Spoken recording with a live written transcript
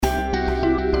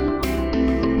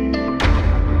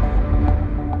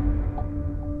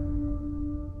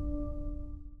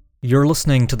You're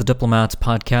listening to the Diplomats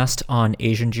podcast on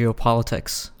Asian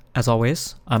geopolitics. As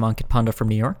always, I'm Ankit Panda from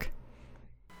New York.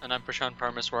 And I'm Prashant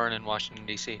Parmeswaran in Washington,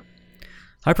 D.C.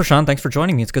 Hi, Prashant. Thanks for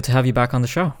joining me. It's good to have you back on the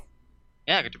show.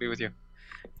 Yeah, good to be with you.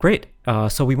 Great.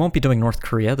 So we won't be doing North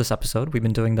Korea this episode. We've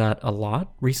been doing that a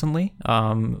lot recently.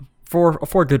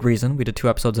 For good reason. We did 2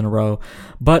 episodes in a row.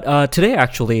 But today,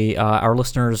 actually, our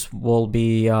listeners will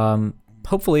be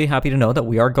hopefully happy to know that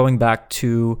we are going back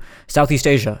to Southeast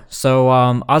Asia. So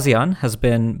ASEAN has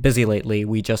been busy lately.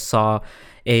 We just saw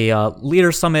a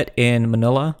leader summit in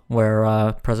Manila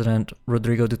where President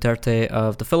Rodrigo Duterte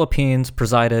of the Philippines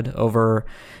presided over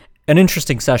an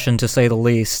interesting session, to say the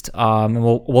least. And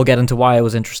we'll get into why it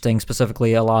was interesting.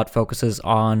 Specifically, a lot focuses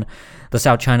on the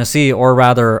South China Sea, or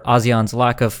rather ASEAN's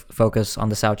lack of focus on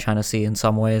the South China Sea in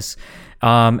some ways.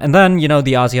 And then, the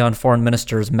ASEAN foreign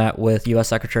ministers met with U.S.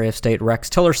 Secretary of State Rex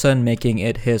Tillerson, making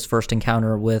it his first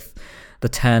encounter with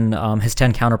his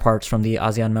 10 counterparts from the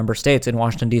ASEAN member states in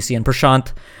Washington, D.C. And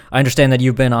Prashant, I understand that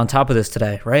you've been on top of this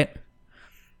today, right?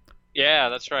 Yeah,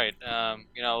 that's right. A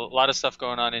lot of stuff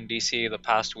going on in D.C. the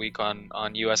past week on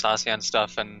US-ASEAN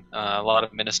stuff, and a lot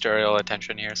of ministerial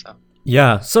attention here. So.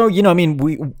 Yeah. So,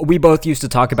 we both used to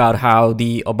talk about how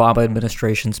the Obama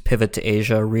administration's pivot to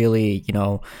Asia really,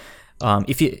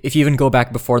 if you even go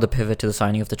back before the pivot to the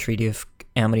signing of the Treaty of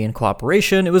Amity and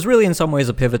Cooperation, it was really in some ways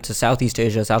a pivot to Southeast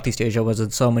Asia. Southeast Asia was in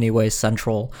so many ways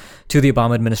central to the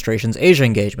Obama administration's Asia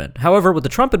engagement. However, with the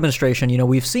Trump administration,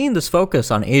 we've seen this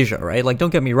focus on Asia, right? Like,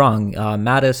 don't get me wrong,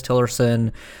 Mattis,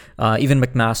 Tillerson, even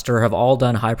McMaster have all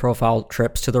done high-profile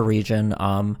trips to the region.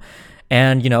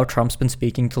 And, Trump's been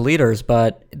speaking to leaders,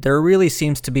 but there really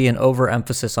seems to be an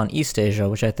overemphasis on East Asia,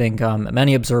 which I think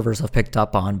many observers have picked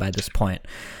up on by this point.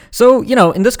 So,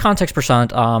 in this context,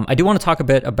 Prashant, I do want to talk a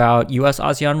bit about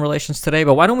US-ASEAN relations today,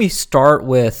 but why don't we start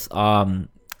with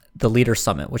the Leaders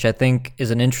Summit, which I think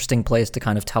is an interesting place to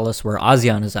kind of tell us where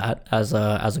ASEAN is at as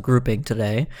a grouping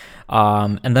today.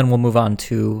 And then we'll move on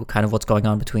to kind of what's going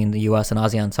on between the US and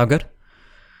ASEAN. Sound good?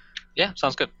 Yeah,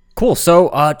 sounds good. Cool. So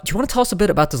do you want to tell us a bit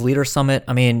about this Leaders Summit?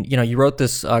 I mean, you wrote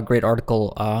this great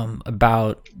article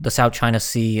about the South China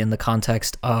Sea in the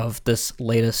context of this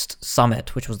latest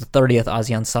summit, which was the 30th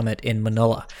ASEAN Summit in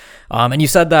Manila. And you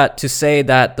said that to say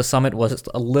that the summit was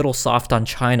a little soft on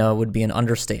China would be an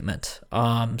understatement.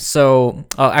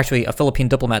 Actually, a Philippine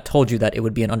diplomat told you that it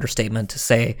would be an understatement to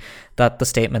say that the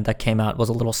statement that came out was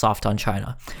a little soft on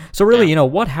China. So really,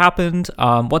 what happened,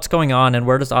 what's going on, and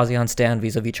where does ASEAN stand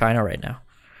vis-a-vis China right now?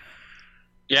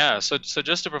 Yeah, so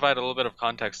just to provide a little bit of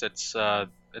context, it's a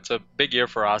big year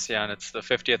for ASEAN. It's the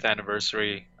 50th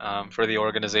anniversary for the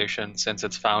organization since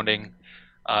its founding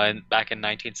back in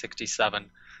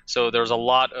 1967. So there's a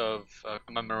lot of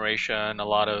commemoration, a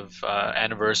lot of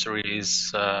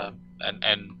anniversaries,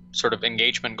 and sort of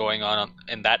engagement going on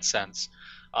in that sense.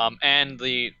 And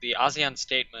the ASEAN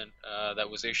statement that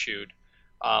was issued,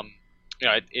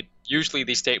 usually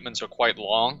these statements are quite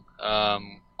long.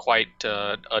 Quite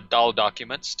dull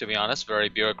documents, to be honest, very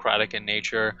bureaucratic in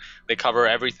nature. They cover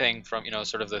everything from,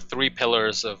 sort of the 3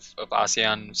 pillars of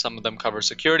ASEAN. Some of them cover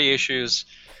security issues,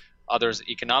 others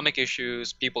economic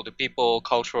issues, people-to-people,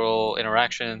 cultural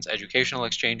interactions, educational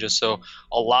exchanges. So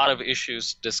a lot of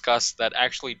issues discussed that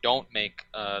actually don't make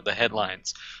the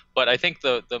headlines. But I think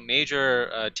the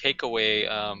major takeaway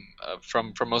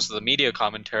from most of the media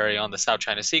commentary on the South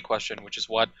China Sea question, which is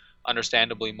what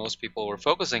understandably most people were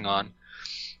focusing on,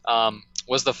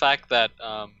 was the fact that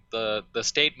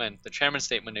the chairman's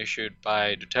statement issued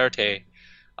by Duterte,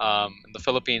 the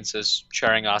Philippines is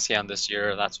chairing ASEAN this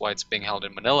year. That's why it's being held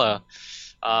in Manila.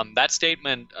 That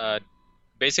statement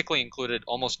basically included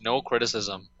almost no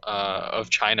criticism of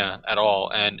China at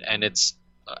all and its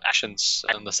actions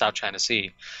in the South China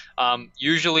Sea.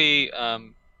 Usually,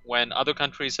 when other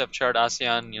countries have chaired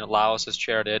ASEAN, Laos has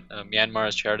chaired it, Myanmar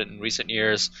has chaired it in recent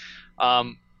years.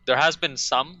 There has been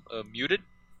some muted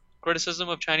criticism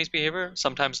of Chinese behavior,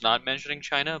 sometimes not mentioning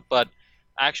China, but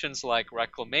actions like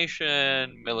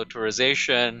reclamation,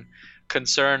 militarization,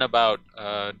 concern about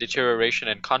deterioration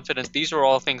and confidence, these are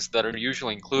all things that are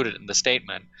usually included in the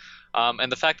statement.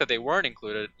 And the fact that they weren't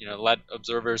included, led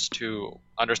observers to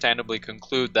understandably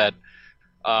conclude that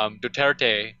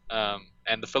Duterte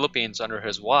and the Philippines under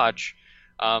his watch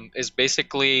is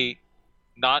basically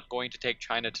not going to take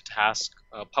China to task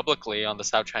publicly on the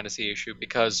South China Sea issue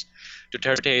because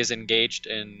Duterte is engaged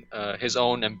in his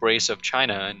own embrace of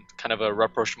China and kind of a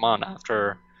rapprochement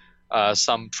after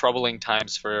some troubling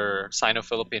times for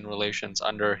Sino-Philippine relations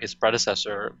under his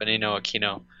predecessor, Benigno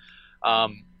Aquino.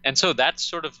 And so that's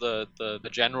sort of the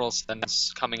general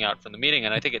sense coming out from the meeting,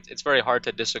 and I think it's very hard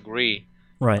to disagree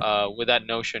Right. with that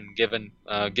notion, given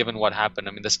what happened.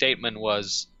 I mean, the statement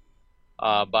was,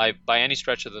 by any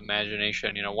stretch of the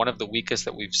imagination, one of the weakest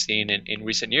that we've seen in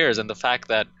recent years, and the fact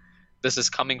that this is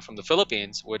coming from the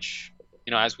Philippines, which,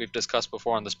 as we've discussed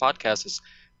before on this podcast,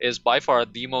 is by far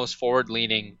the most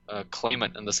forward-leaning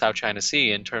claimant in the South China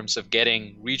Sea in terms of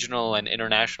getting regional and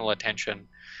international attention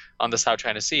on the South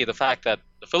China Sea. The fact that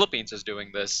the Philippines is doing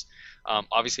this,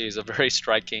 obviously, is a very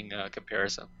striking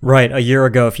comparison. Right. A year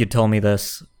ago, if you'd told me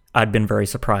this, I'd been very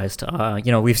surprised.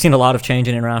 We've seen a lot of change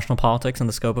in international politics in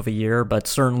the scope of a year, but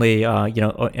certainly,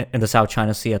 in the South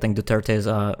China Sea, I think Duterte's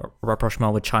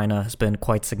rapprochement with China has been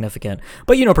quite significant.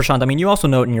 But, Prashant, I mean, you also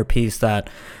note in your piece that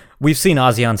we've seen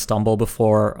ASEAN stumble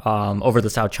before over the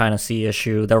South China Sea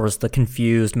issue. There was the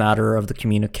confused matter of the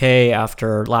communique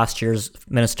after last year's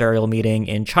ministerial meeting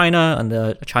in China and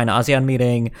the China-ASEAN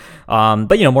meeting.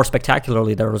 But more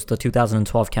spectacularly, there was the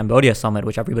 2012 Cambodia summit,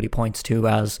 which everybody points to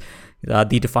as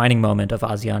the defining moment of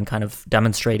ASEAN, kind of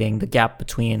demonstrating the gap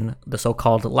between the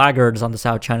so-called laggards on the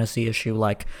South China Sea issue,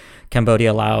 like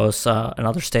Cambodia, Laos, and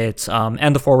other states,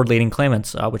 and the forward-leading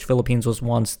claimants, which Philippines was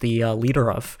once the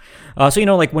leader of.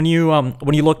 Like when you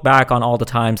look back on all the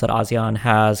times that ASEAN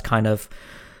has kind of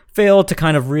failed to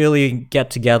kind of really get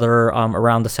together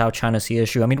around the South China Sea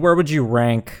issue, I mean, where would you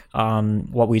rank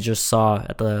what we just saw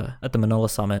at the Manila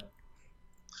summit?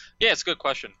 Yeah, it's a good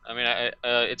question. I mean,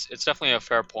 it's definitely a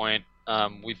fair point.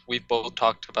 We've both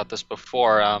talked about this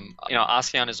before.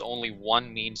 ASEAN is only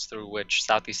one means through which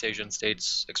Southeast Asian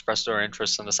states express their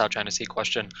interests in the South China Sea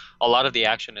question. A lot of the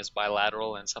action is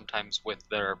bilateral and sometimes with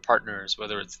their partners,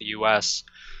 whether it's the U.S.,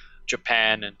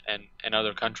 Japan, and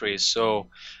other countries. So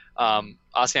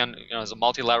ASEAN, is a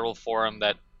multilateral forum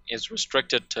that is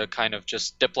restricted to kind of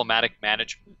just diplomatic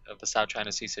management of the South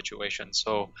China Sea situation.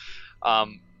 So,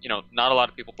 not a lot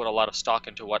of people put a lot of stock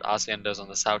into what ASEAN does on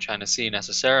the South China Sea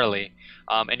necessarily.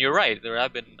 And you're right, there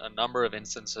have been a number of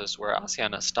instances where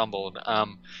ASEAN has stumbled.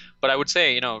 But I would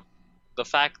say, the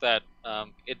fact that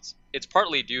it's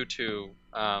partly due to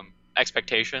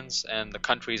expectations and the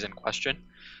countries in question.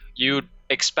 You'd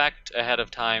expect ahead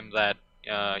of time that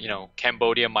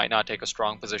Cambodia might not take a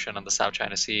strong position on the South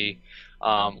China Sea,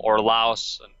 or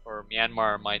Laos or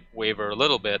Myanmar might waver a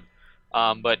little bit.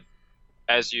 But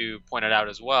as you pointed out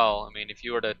as well, I mean, if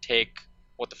you were to take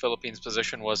what the Philippines'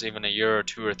 position was even a year or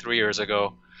 2 or 3 years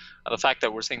ago, the fact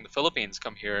that we're seeing the Philippines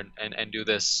come here and do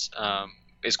this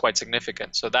is quite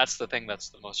significant. So that's the thing that's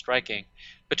the most striking,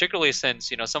 particularly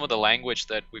since some of the language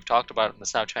that we've talked about in the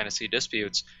South China Sea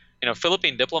disputes.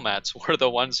 Philippine diplomats were the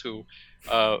ones who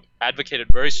advocated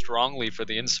very strongly for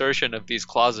the insertion of these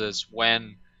clauses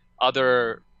when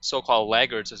other so-called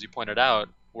laggards, as you pointed out,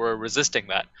 were resisting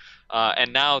that.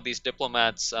 And now these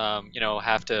diplomats,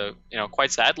 have to,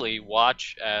 quite sadly,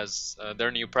 watch as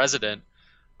their new president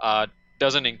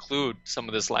doesn't include some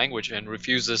of this language and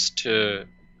refuses to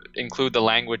include the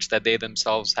language that they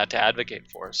themselves had to advocate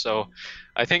for. So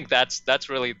I think that's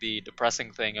really the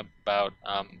depressing thing about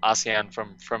ASEAN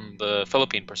from the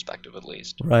Philippine perspective, at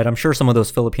least. Right. I'm sure some of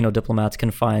those Filipino diplomats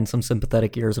can find some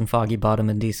sympathetic ears in Foggy Bottom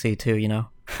in DC too,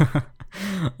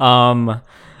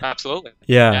 Absolutely.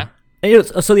 Yeah.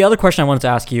 So the other question I wanted to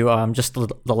ask you, just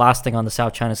the last thing on the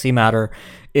South China Sea matter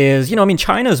is,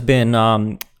 China's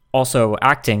been also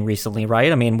acting recently,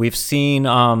 right? I mean, we've seen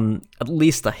at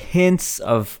least the hints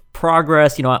of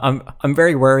progress. I'm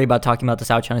very wary about talking about the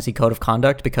South China Sea Code of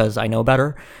Conduct because I know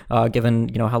better,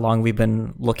 given how long we've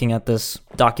been looking at this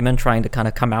document, trying to kind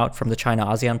of come out from the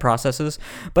China-ASEAN processes.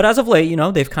 But as of late,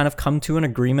 they've kind of come to an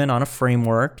agreement on a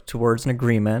framework towards an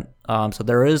agreement. So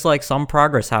there is like some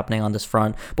progress happening on this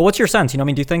front. But what's your sense? Do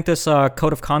you think this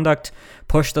Code of Conduct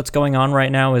push that's going on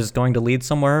right now is going to lead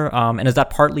somewhere? And is that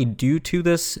partly due to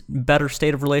this better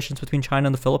state of relations between China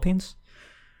and the Philippines?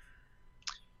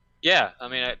 Yeah, I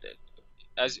mean,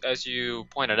 as you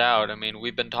pointed out, I mean,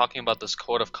 we've been talking about this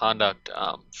code of conduct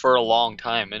for a long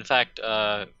time. In fact,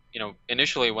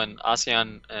 initially when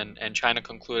ASEAN and China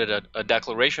concluded a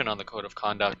declaration on the code of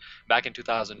conduct back in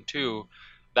 2002,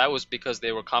 that was because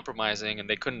they were compromising and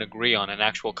they couldn't agree on an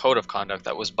actual code of conduct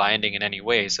that was binding in any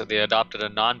way. So they adopted a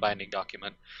non-binding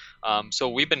document. So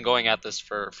we've been going at this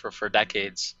for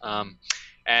decades.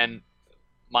 And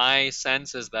my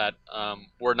sense is that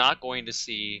we're not going to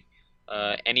see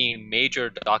any major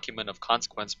document of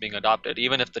consequence being adopted,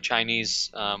 even if the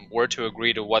Chinese were to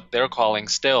agree to what they're calling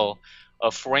still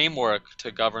a framework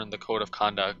to govern the code of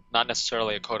conduct, not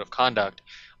necessarily a code of conduct.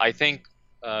 I think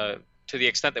to the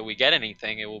extent that we get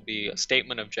anything, it will be a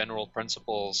statement of general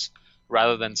principles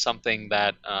rather than something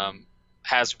that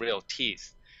has real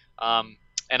teeth.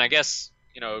 And I guess,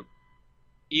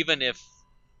 even if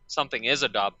something is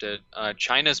adopted,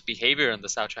 China's behavior in the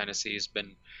South China Sea has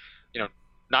been, you know,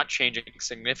 not changing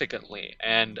significantly.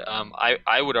 And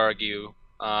I would argue,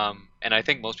 and I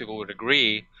think most people would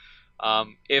agree,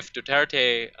 if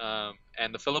Duterte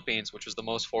and the Philippines, which was the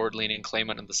most forward-leaning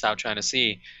claimant in the South China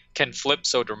Sea, can flip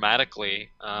so dramatically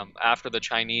after the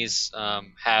Chinese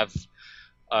have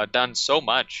done so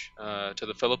much to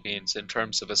the Philippines in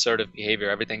terms of assertive behavior,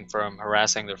 everything from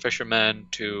harassing their fishermen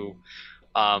to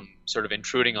sort of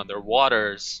intruding on their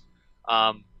waters.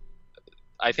 Um,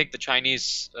 I think the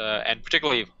Chinese, and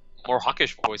particularly more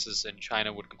hawkish voices in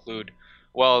China, would conclude,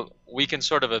 well, we can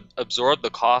sort of absorb the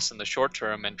costs in the short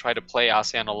term and try to play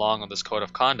ASEAN along on this code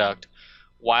of conduct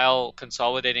while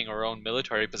consolidating our own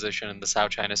military position in the South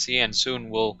China Sea, and soon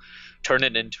we'll turn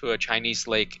it into a Chinese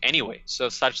lake anyway. So,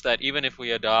 such that even if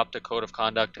we adopt a code of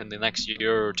conduct in the next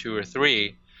year or two or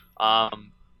three,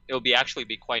 it'll be actually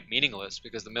be quite meaningless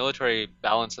because the military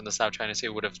balance in the South China Sea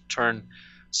would have turned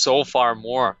so far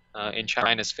more in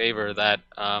China's favor that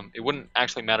it wouldn't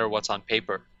actually matter what's on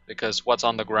paper because what's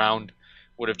on the ground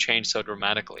would have changed so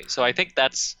dramatically. So I think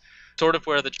that's sort of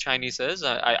where the Chinese is.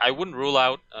 I wouldn't rule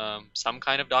out some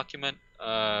kind of document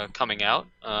coming out.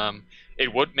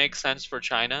 It would make sense for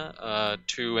China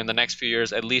to, in the next few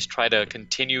years, at least try to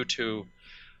continue to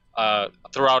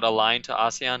throw out a line to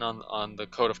ASEAN on the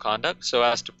code of conduct so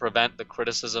as to prevent the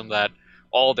criticism that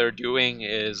all they're doing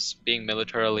is being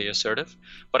militarily assertive.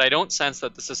 But I don't sense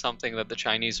that this is something that the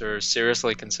Chinese are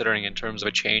seriously considering in terms of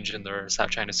a change in their South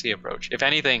China Sea approach. If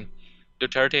anything,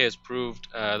 Duterte has proved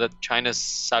that China's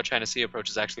South China Sea approach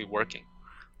is actually working.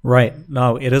 Right.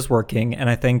 No, it is working, and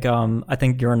I think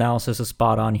your analysis is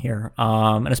spot on here.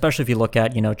 And especially if you look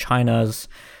at China's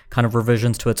kind of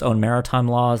revisions to its own maritime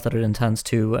laws that it intends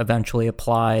to eventually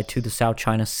apply to the South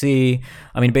China Sea.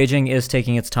 I mean, Beijing is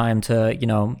taking its time to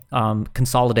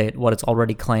consolidate what it's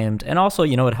already claimed, and also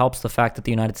it helps the fact that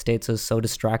the United States is so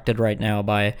distracted right now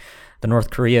by the North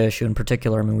Korea issue in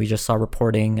particular. I mean, we just saw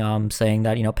reporting saying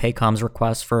that PACOM's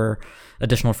requests for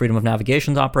additional freedom of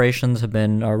navigation operations have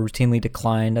been routinely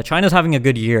declined. China's having a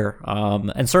good year,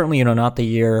 and certainly not the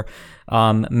year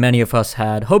many of us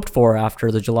had hoped for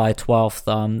after the July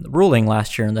 12th ruling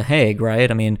last year in The Hague, right?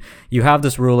 I mean, you have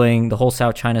this ruling, the whole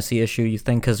South China Sea issue you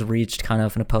think has reached kind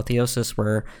of an apotheosis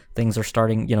where things are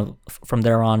starting, from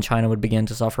there on, China would begin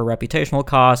to suffer reputational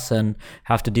costs and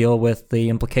have to deal with the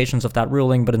implications of that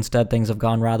ruling, but instead things have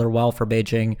gone rather well for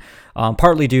Beijing,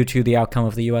 partly due to the outcome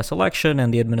of the U.S. election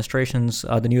and the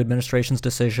new administration's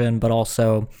decision, but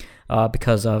also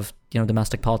because of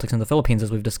domestic politics in the Philippines,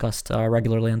 as we've discussed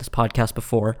regularly on this podcast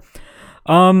before.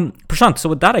 Prashant, so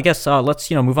with that, I guess let's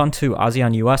move on to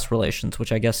ASEAN-US relations,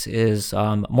 which I guess is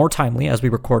more timely as we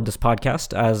record this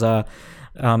podcast. As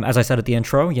I said at the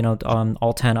intro,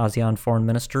 all 10 ASEAN foreign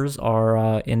ministers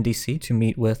are in D.C. to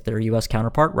meet with their U.S.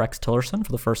 counterpart, Rex Tillerson,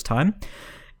 for the first time.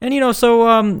 And, so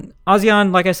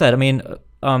ASEAN, like I said, I mean,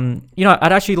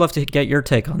 I'd actually love to get your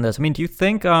take on this. I mean, do you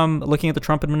think, looking at the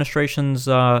Trump administration's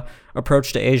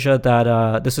approach to Asia,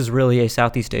 that this is really a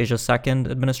Southeast Asia second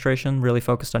administration, really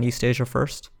focused on East Asia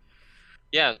first?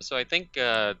 Yeah, so I think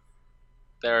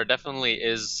there definitely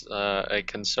is a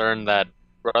concern that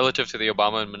relative to the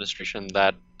Obama administration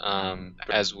that,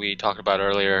 as we talked about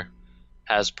earlier,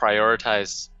 has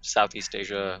prioritized Southeast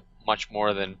Asia much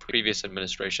more than previous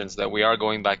administrations, that we are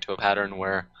going back to a pattern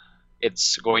where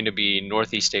it's going to be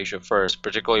Northeast Asia first,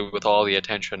 particularly with all the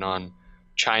attention on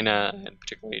China and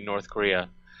particularly North Korea.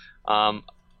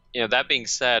 That being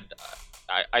said,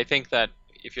 I think that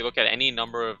if you look at any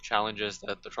number of challenges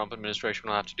that the Trump administration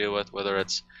will have to deal with, whether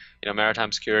it's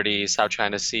maritime security, South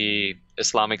China Sea,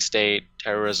 Islamic State,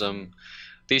 terrorism,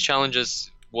 these challenges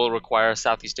will require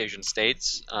Southeast Asian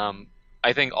states.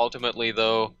 I think ultimately,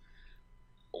 though,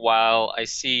 while I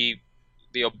see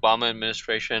the Obama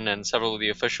administration and several of the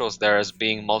officials there as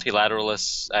being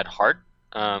multilateralists at heart,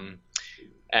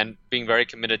 and being very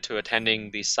committed to attending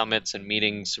these summits and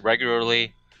meetings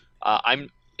regularly, I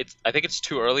think it's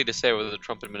too early to say whether the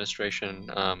Trump administration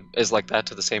is like that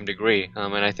to the same degree.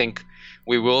 And I think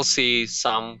we will see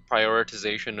some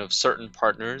prioritization of certain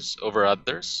partners over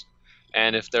others.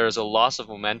 And if there's a loss of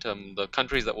momentum, the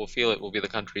countries that will feel it will be the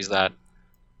countries that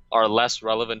are less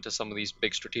relevant to some of these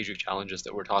big strategic challenges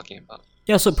that we're talking about.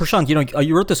 Yeah, so Prashant,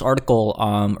 you wrote this article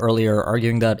earlier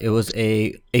arguing that it was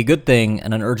a good thing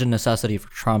and an urgent necessity for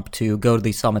Trump to go to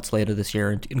these summits later this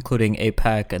year, including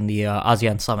APEC and the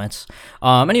ASEAN summits.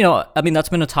 And that's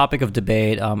been a topic of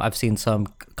debate. I've seen some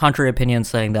contrary opinions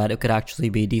saying that it could actually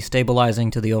be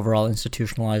destabilizing to the overall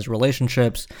institutionalized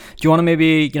relationships. Do you want to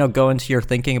maybe go into your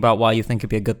thinking about why you think it'd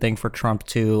be a good thing for Trump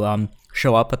to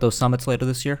show up at those summits later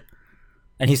this year?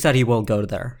 and he said he will go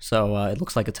there. So it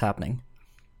looks like it's happening.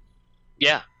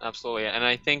 Yeah, absolutely. And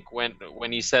I think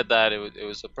when he said that, it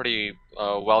was a pretty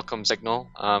welcome signal.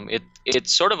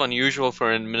 It's sort of unusual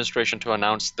for an administration to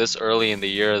announce this early in the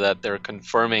year that they're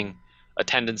confirming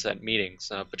attendance at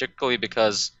meetings, particularly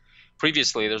because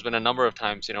previously there's been a number of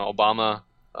times, Obama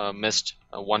missed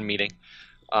one meeting.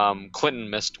 Clinton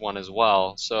missed one as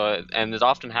well. So, and it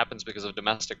often happens because of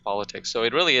domestic politics. So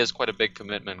it really is quite a big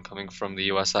commitment coming from the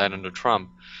U.S. side under Trump.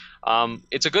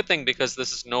 It's a good thing because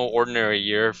this is no ordinary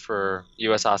year for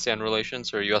U.S.-ASEAN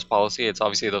relations or U.S. policy. It's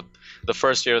obviously the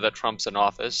first year that Trump's in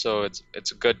office, so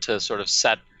it's good to sort of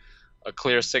set a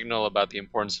clear signal about the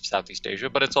importance of Southeast Asia.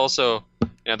 But it's also,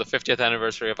 the 50th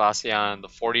anniversary of ASEAN, the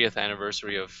 40th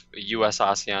anniversary of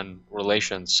U.S.-ASEAN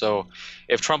relations. So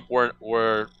if Trump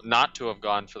were not to have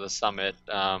gone for the summit,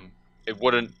 it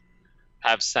wouldn't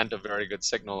have sent a very good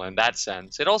signal in that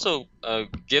sense. It also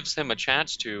gives him a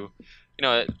chance you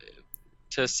know,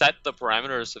 to set the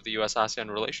parameters of the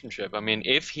U.S.-ASEAN relationship. I mean,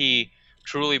 if he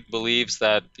truly believes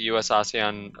that the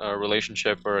U.S.-ASEAN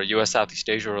relationship or U.S.-Southeast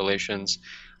Asia relations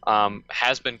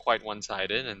has been quite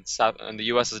one-sided, and the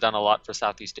U.S. has done a lot for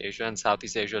Southeast Asia, and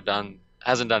Southeast Asia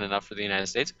hasn't done enough for the United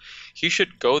States, he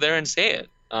should go there and say it.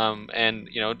 And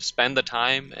spend the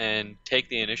time and take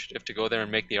the initiative to go there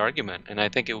and make the argument, and I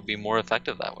think it would be more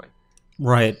effective that way.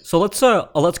 Right. So let's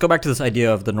go back to this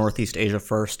idea of the Northeast Asia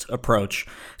first approach.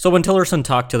 So when Tillerson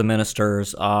talked to the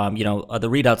ministers, the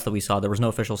readouts that we saw, there was no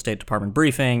official State Department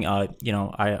briefing. I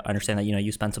understand that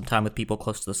you spent some time with people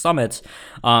close to the summits,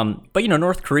 but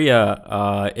North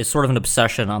Korea is sort of an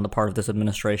obsession on the part of this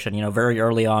administration. Very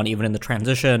early on, even in the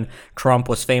transition, Trump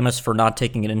was famous for not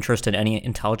taking an interest in any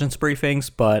intelligence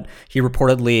briefings, but he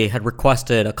reportedly had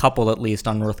requested a couple at least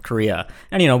on North Korea.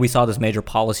 And we saw this major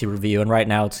policy review, and right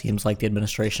now it seems like the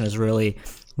administration is really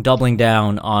doubling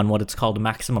down on what it's called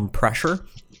maximum pressure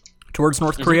towards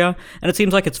North Korea, and it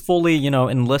seems like it's fully,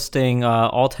 enlisting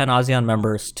all 10 ASEAN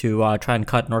members to try and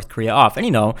cut North Korea off.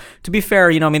 And to be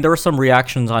fair, there were some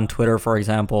reactions on Twitter, for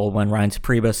example, when Ryan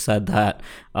Priebus said that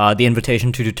the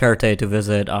invitation to Duterte to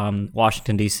visit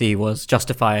Washington D.C. was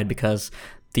justified because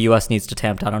the U.S. needs to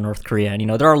tamp down on North Korea. And,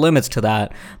 there are limits to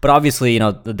that. But obviously,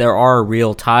 there are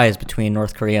real ties between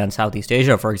North Korea and Southeast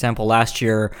Asia. For example, last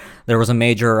year, there was a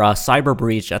major cyber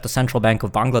breach at the Central Bank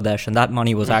of Bangladesh, and that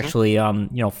money was actually,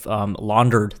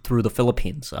 laundered through the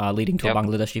Philippines, leading to a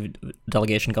Bangladeshi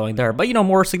delegation going there. But,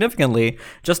 more significantly,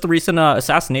 just the recent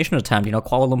assassination attempt.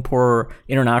 Kuala Lumpur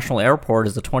International Airport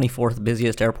is the 24th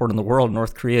busiest airport in the world.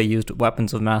 North Korea used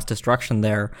weapons of mass destruction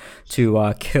there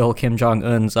to kill Kim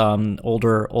Jong-un's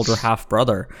older half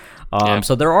brother.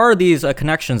 So there are these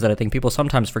connections that I think people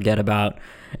sometimes forget about.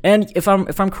 And if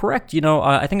I'm correct,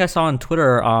 I think I saw on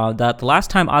Twitter that the last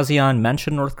time ASEAN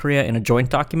mentioned North Korea in a joint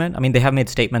document, I mean, they have made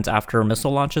statements after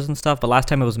missile launches and stuff, but last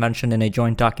time it was mentioned in a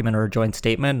joint document or a joint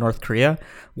statement, North Korea,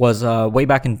 was way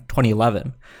back in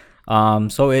 2011.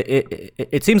 So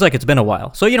it seems like it's been a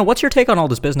while. So, what's your take on all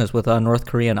this business with North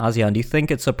Korea and ASEAN? Do you think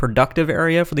it's a productive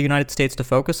area for the United States to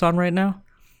focus on right now?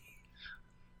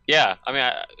 Yeah, I mean,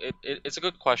 it's a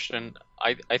good question.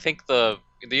 I think the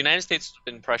United States has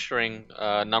been pressuring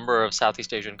a number of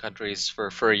Southeast Asian countries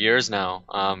for years now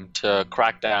to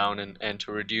crack down and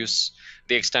to reduce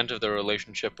the extent of their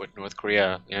relationship with North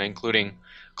Korea, including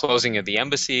closing of the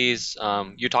embassies.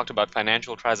 You talked about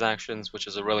financial transactions, which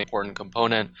is a really important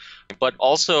component, but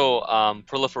also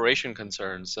proliferation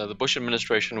concerns. The Bush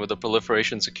administration with the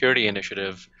Proliferation Security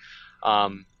Initiative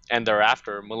and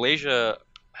thereafter, Malaysia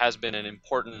has been an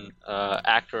important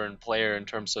actor and player in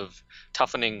terms of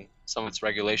toughening some of its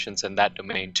regulations in that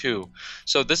domain too.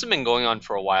 So this has been going on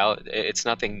for a while. It's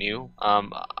nothing new.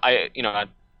 I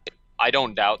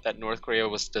don't doubt that North Korea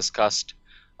was discussed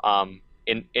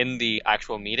in the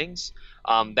actual meetings.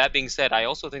 That being said, I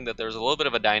also think that there's a little bit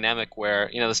of a dynamic where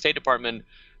the State Department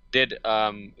they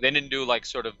didn't do like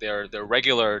sort of their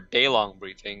regular day-long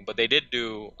briefing, but they did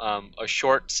do a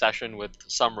short session with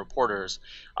some reporters.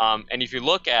 And if you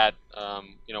look at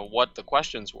what the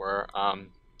questions were,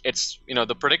 it's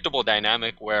the predictable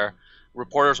dynamic where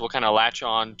reporters will kind of latch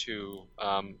on to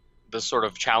the sort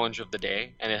of challenge of the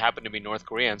day, and it happened to be North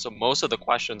Korea. And so most of the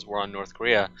questions were on North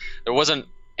Korea. There wasn't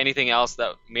anything else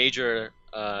that major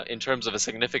in terms of a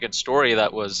significant story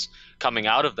that was coming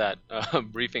out of that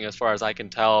briefing, as far as I can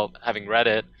tell, having read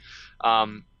it.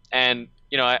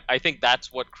 I think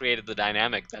that's what created the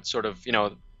dynamic that sort of,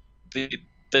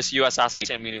 this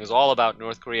U.S.-ASEAN meeting was all about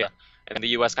North Korea and the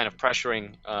U.S. kind of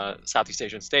pressuring Southeast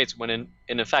Asian states, when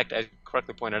in effect, as you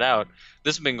correctly pointed out,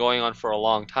 this has been going on for a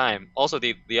long time. Also,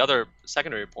 the other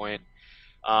secondary point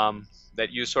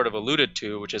that you sort of alluded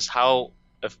to, which is how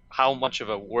how much of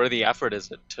a worthy effort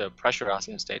is it to pressure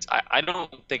ASEAN states? I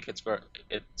don't think it's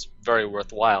very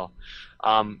worthwhile.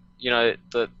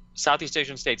 The Southeast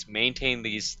Asian states maintain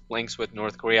these links with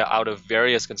North Korea out of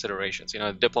various considerations.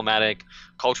 Diplomatic,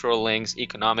 cultural links,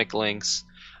 economic links.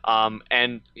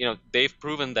 And they've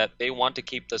proven that they want to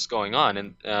keep this going on.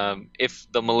 And if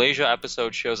the Malaysia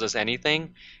episode shows us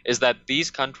anything, is that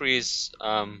these countries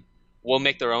will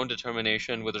make their own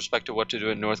determination with respect to what to do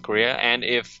in North Korea. And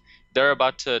if they're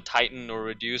about to tighten or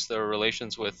reduce their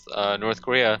relations with North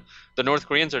Korea, the North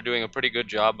Koreans are doing a pretty good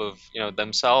job of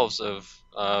themselves of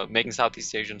making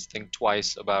Southeast Asians think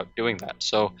twice about doing that.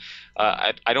 So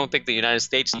I don't think the United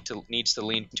States needs to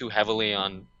lean too heavily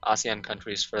on ASEAN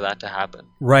countries for that to happen.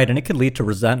 Right, and it could lead to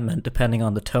resentment depending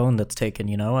on the tone that's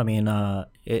taken, I mean,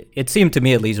 it seemed to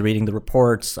me, at least reading the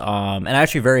reports, and I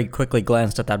actually very quickly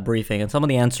glanced at that briefing, and some of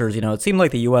the answers, it seemed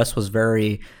like the U.S. was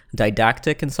very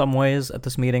didactic in some ways at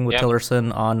this meeting with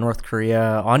Tillerson on North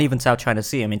Korea, on even South China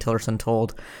Sea. I mean, Tillerson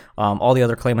told all the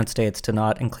other claimant states to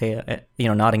not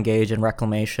engage in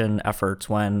reclamation efforts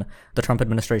when the Trump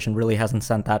administration really hasn't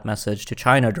sent that message to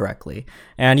China directly.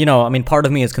 And, I mean, part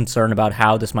of me is concerned about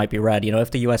how this might be read.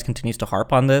 If the U.S. continues to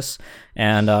harp on this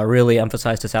and really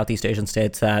emphasize to Southeast Asian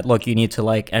states that, look, you need to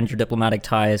end your diplomatic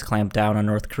ties, clamp down on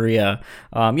North Korea,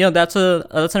 that's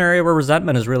an area where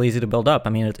resentment is really easy to build up. I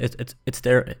mean,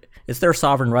 it's their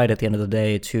sovereign right at the end of the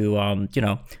day to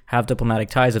have diplomatic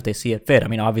ties if they see it fit. I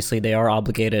mean, obviously they are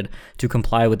obligated to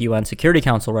comply with UN Security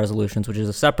Council resolutions, which is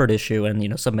a separate issue,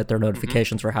 and submit their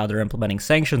notifications for how they're implementing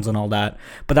sanctions and all that.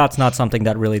 But that's not something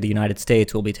that really the United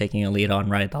States will be taking a lead on,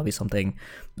 right? That'll be something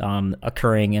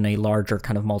occurring in a larger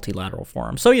kind of multilateral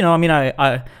forum. So I mean,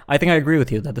 I think I agree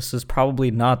with you that this is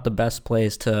probably not the best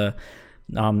place to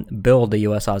build the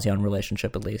U.S.-ASEAN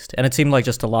relationship, at least. And it seemed like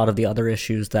just a lot of the other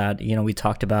issues that, we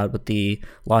talked about with the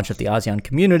launch of the ASEAN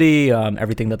community,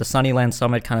 everything that the Sunnyland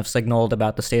Summit kind of signaled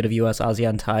about the state of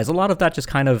U.S.-ASEAN ties, a lot of that just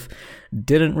kind of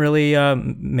didn't really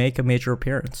make a major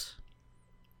appearance.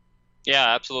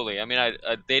 Yeah, absolutely. I mean,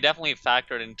 they definitely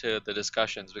factored into the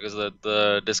discussions because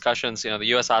the discussions, the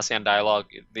U.S.-ASEAN dialogue,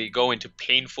 they go into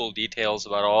painful details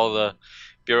about all the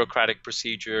bureaucratic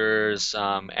procedures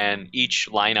and each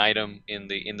line item in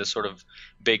the sort of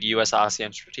big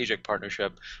U.S.-ASEAN strategic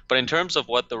partnership. But in terms of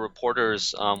what the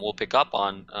reporters will pick up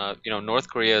on,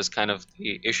 North Korea is kind of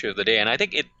the issue of the day, and I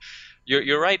think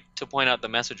You're right to point out the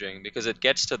messaging because it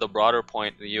gets to the broader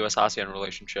point of the U.S.-ASEAN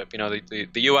relationship. The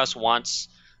U.S. wants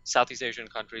Southeast Asian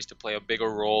countries to play a bigger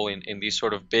role in these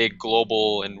sort of big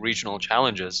global and regional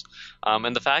challenges.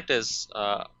 And the fact is,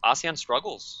 ASEAN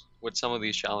struggles with some of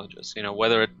these challenges,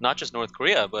 whether not just North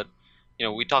Korea, but,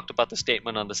 we talked about the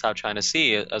statement on the South China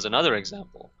Sea as another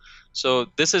example. So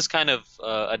this is kind of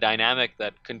a dynamic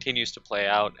that continues to play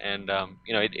out. And,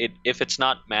 if it's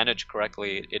not managed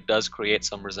correctly, it does create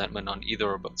some resentment on either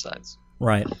or both sides.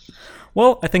 Right.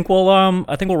 Well, I think we'll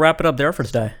wrap it up there for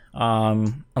today.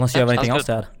 Unless you have anything else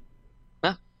to add.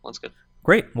 Yeah, that's good.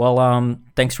 Great. Well,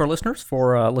 thanks to our listeners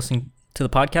for listening to the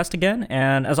podcast again.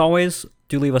 And as always,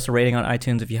 do leave us a rating on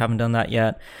iTunes if you haven't done that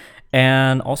yet.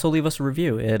 And also leave us a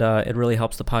review. It really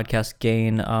helps the podcast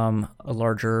gain a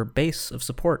larger base of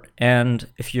support. And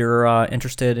if you're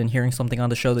interested in hearing something on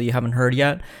the show that you haven't heard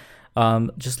yet,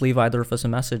 just leave either of us a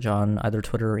message on either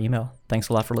Twitter or email. Thanks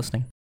a lot for listening.